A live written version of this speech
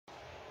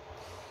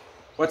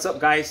What's up,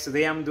 guys?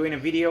 Today I'm doing a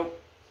video.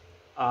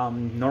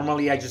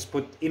 Normally I just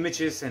put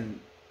images and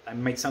I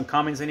make some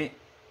comments in it,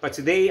 but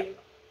today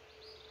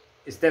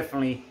it's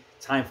definitely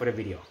time for the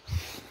video.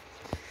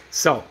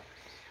 So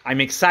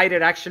I'm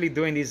excited actually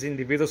doing this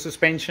individual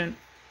suspension.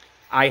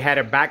 I had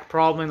a back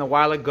problem a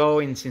while ago,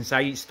 and since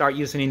I start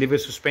using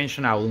individual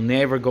suspension, I will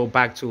never go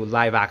back to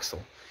live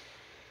axle.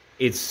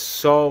 It's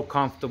so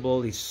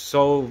comfortable, it's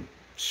so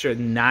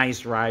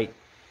nice ride.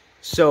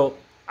 So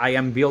I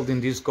am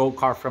building this Go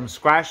Kart from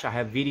scratch. I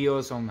have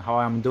videos on how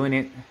I'm doing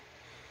it.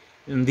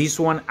 In this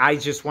one, I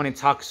just want to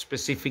talk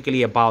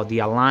specifically about the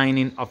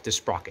aligning of the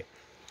sprocket.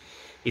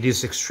 It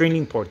is extremely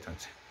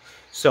important.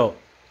 So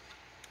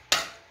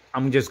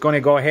I'm just going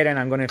to go ahead and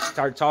I'm going to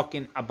start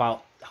talking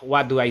about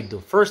what do I do.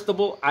 First of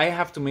all, I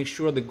have to make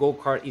sure the Go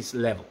Kart is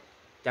level.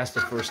 That's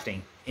the first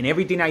thing. In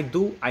everything I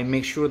do, I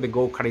make sure the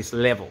Go Kart is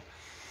level.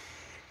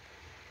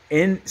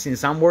 And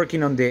since I'm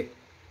working on the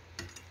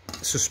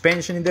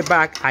suspension in the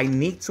back, I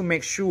need to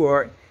make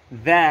sure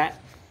that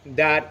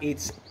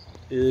it's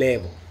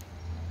level.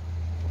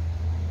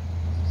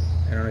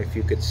 I don't know if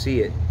you could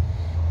see it.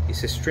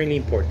 It's extremely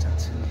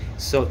important.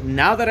 So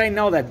now that I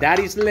know that that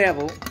is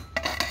level,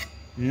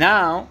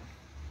 now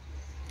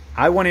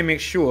I want to make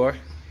sure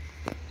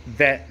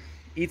that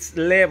it's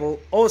level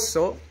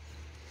also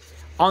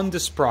on the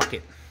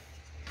sprocket.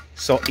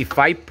 So if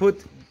I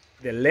put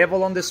the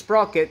level on the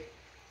sprocket,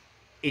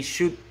 it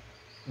should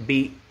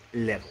be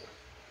level.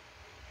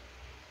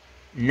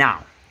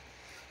 Now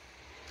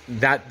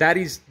that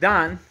is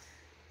done,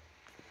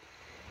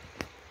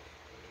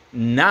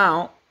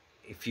 now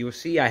if you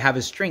see, I have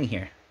a string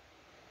here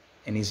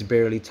and it's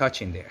barely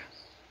touching there.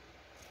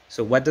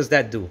 So what does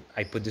that do?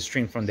 I put the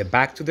string from the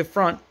back to the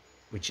front,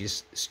 which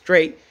is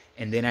straight,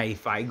 and then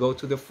if I go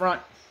to the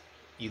front,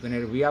 you're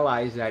gonna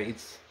realize that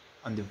it's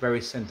on the very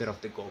center of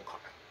the Go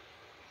Kart.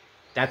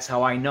 That's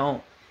how I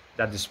know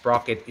that the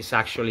sprocket is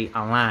actually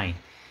aligned,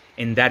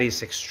 and that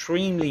is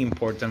extremely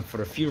important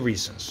for a few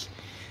reasons.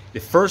 The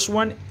first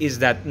one is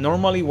that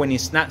normally when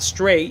it's not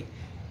straight,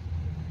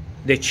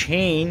 the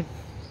chain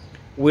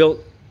will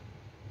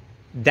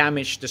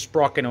damage the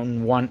sprocket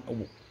on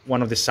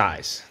one of the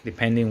sides,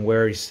 depending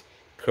where it's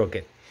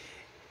crooked.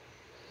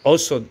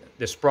 Also,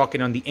 the sprocket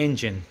on the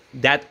engine,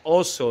 that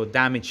also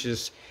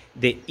damages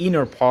the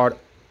inner part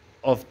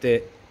of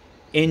the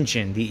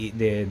engine,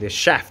 the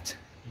shaft,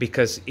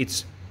 because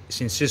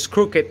since it's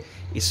crooked,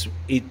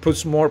 it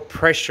puts more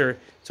pressure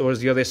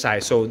towards the other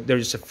side. So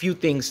there's a few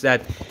things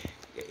that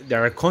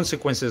there are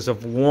consequences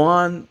of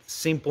one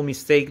simple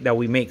mistake that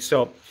we make.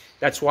 So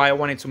that's why I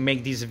wanted to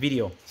make this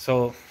video.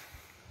 So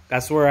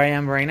that's where I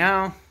am right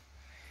now.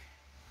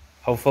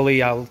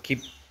 Hopefully I'll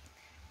keep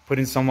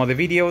putting some other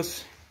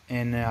videos,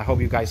 and I hope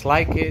you guys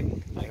like it.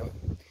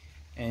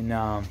 And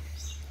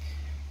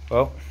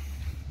well,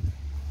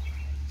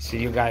 see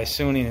you guys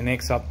soon in the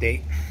next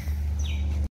update.